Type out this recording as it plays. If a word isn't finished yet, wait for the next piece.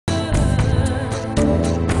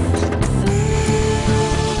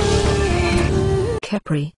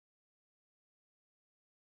re-khepri,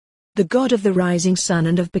 the god of the rising sun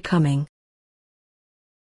and of becoming.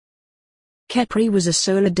 Khepri was a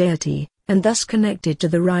solar deity, and thus connected to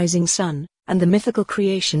the rising sun, and the mythical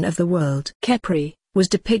creation of the world. Khepri was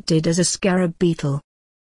depicted as a scarab beetle.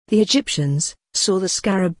 The Egyptians saw the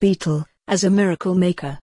scarab beetle as a miracle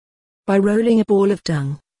maker. By rolling a ball of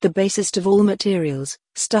dung, the basest of all materials,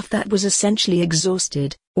 stuff that was essentially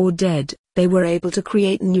exhausted, or dead, they were able to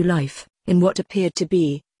create new life, in what appeared to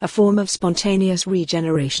be a form of spontaneous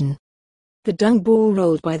regeneration. The dung ball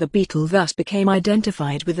rolled by the beetle thus became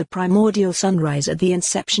identified with the primordial sunrise at the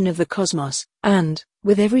inception of the cosmos, and,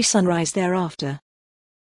 with every sunrise thereafter.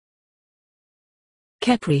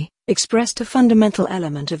 Khepri expressed a fundamental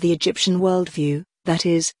element of the Egyptian worldview, that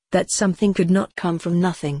is, that something could not come from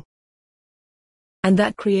nothing, and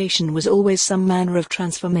that creation was always some manner of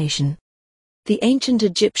transformation. The ancient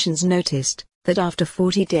Egyptians noticed that after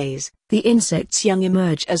 40 days, the insect's young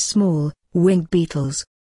emerge as small, winged beetles.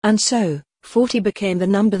 And so, 40 became the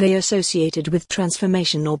number they associated with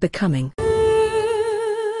transformation or becoming.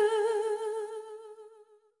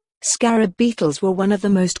 Scarab beetles were one of the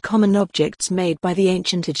most common objects made by the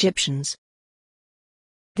ancient Egyptians.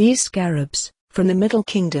 These scarabs, from the Middle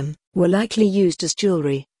Kingdom, were likely used as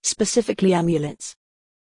jewelry, specifically amulets.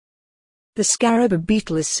 The scarab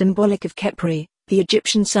beetle is symbolic of Khepri, the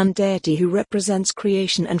Egyptian sun deity who represents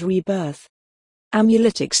creation and rebirth.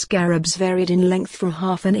 Amuletic scarabs varied in length from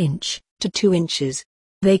half an inch to 2 inches.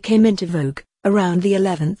 They came into vogue around the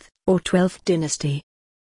 11th or 12th dynasty.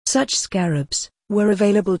 Such scarabs were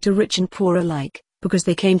available to rich and poor alike, because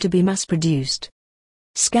they came to be mass-produced.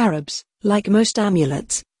 Scarabs, like most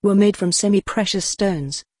amulets, were made from semi-precious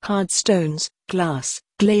stones, hard stones, glass,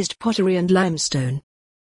 glazed pottery and limestone.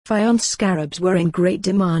 Faience scarabs were in great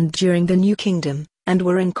demand during the New Kingdom, and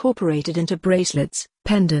were incorporated into bracelets,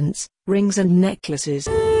 pendants, rings and necklaces.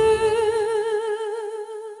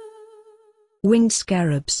 Winged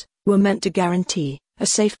scarabs were meant to guarantee a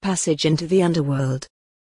safe passage into the underworld.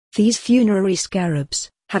 These funerary scarabs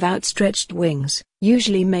have outstretched wings,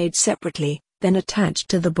 usually made separately, then attached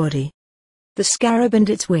to the body. The scarab and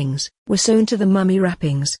its wings were sewn to the mummy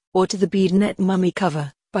wrappings, or to the bead net mummy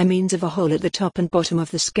cover, by means of a hole at the top and bottom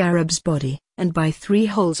of the scarab's body, and by 3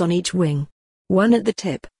 holes on each wing. 1 at the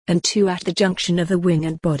tip, and 2 at the junction of the wing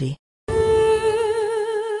and body.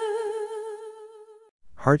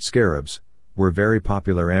 Heart scarabs were very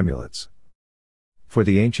popular amulets. For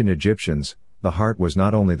the ancient Egyptians, the heart was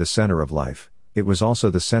not only the center of life, it was also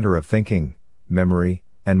the center of thinking, memory,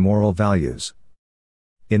 and moral values.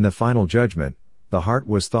 In the final judgment, the heart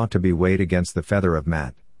was thought to be weighed against the feather of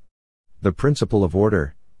Mat, the principle of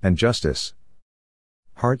order and justice.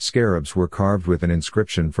 Heart scarabs were carved with an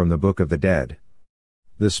inscription from the Book of the Dead.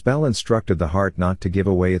 The spell instructed the heart not to give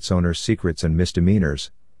away its owner's secrets and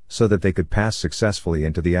misdemeanors, so that they could pass successfully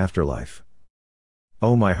into the afterlife.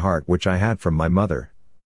 O my heart which I had from my mother!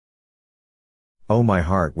 O my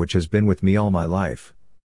heart which has been with me all my life!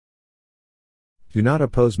 Do not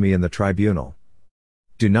oppose me in the tribunal.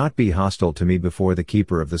 Do not be hostile to me before the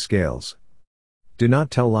keeper of the scales. Do not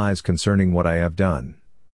tell lies concerning what I have done.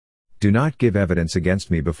 Do not give evidence against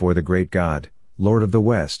me before the great God, Lord of the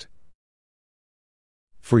West.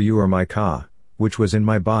 For you are my Ka, which was in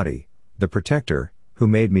my body, the protector, who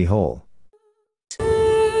made me whole.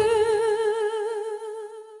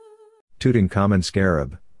 Tutankhamun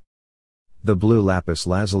scarab. The blue lapis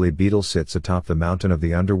lazuli beetle sits atop the mountain of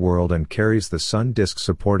the underworld and carries the sun disk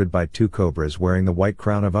supported by 2 cobras wearing the white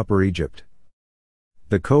crown of Upper Egypt.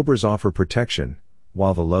 The cobras offer protection,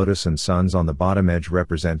 while the lotus and suns on the bottom edge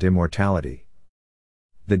represent immortality.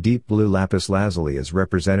 The deep blue lapis lazuli is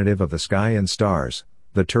representative of the sky and stars,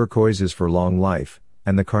 the turquoise is for long life,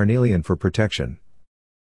 and the carnelian for protection.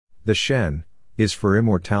 The shen is for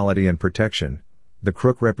immortality and protection, the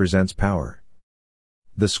crook represents power.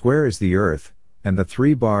 The square is the earth, and the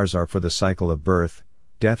 3 bars are for the cycle of birth,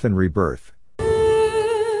 death and rebirth.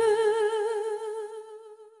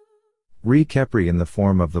 Re-khepri in the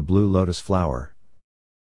form of the blue lotus flower.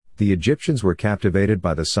 The Egyptians were captivated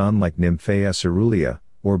by the sun like Nymphaea caerulea,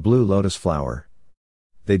 or blue lotus flower.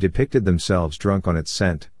 They depicted themselves drunk on its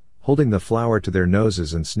scent, holding the flower to their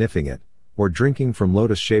noses and sniffing it, or drinking from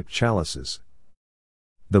lotus-shaped chalices.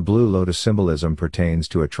 The blue lotus symbolism pertains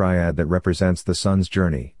to a triad that represents the sun's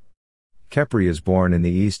journey. Khepri is born in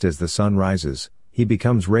the east as the sun rises, he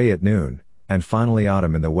becomes Re at noon, and finally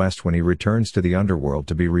autumn in the west when he returns to the underworld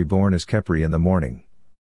to be reborn as Khepri in the morning.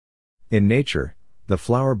 In nature, the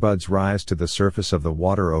flower buds rise to the surface of the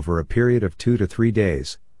water over a period of 2 to 3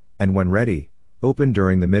 days, and when ready, open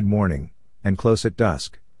during the mid-morning, and close at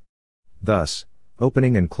dusk. Thus,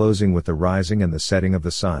 opening and closing with the rising and the setting of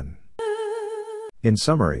the sun. In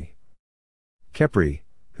summary, Khepri,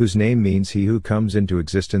 whose name means he who comes into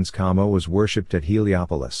existence, was worshipped at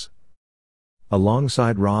Heliopolis.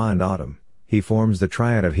 Alongside Ra and Autumn, he forms the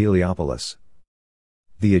triad of Heliopolis.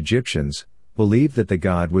 The Egyptians believed that the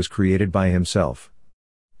god was created by himself.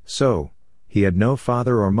 So, he had no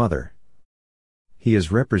father or mother. He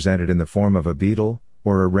is represented in the form of a beetle,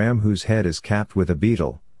 or a ram whose head is capped with a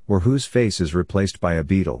beetle, or whose face is replaced by a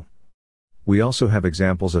beetle. We also have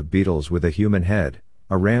examples of beetles with a human head,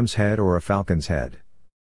 a ram's head or a falcon's head.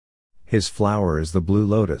 His flower is the blue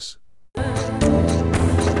lotus.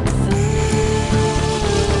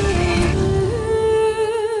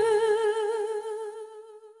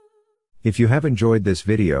 If you have enjoyed this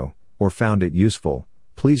video, or found it useful,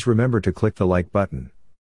 please remember to click the like button.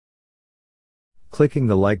 Clicking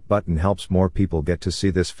the like button helps more people get to see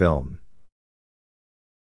this film.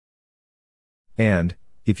 And,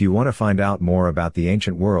 if you want to find out more about the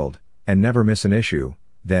ancient world, and never miss an issue,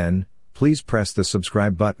 then, please press the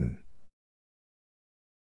subscribe button.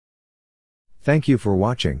 Thank you for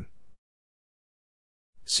watching.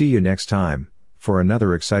 See you next time, for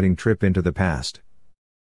another exciting trip into the past.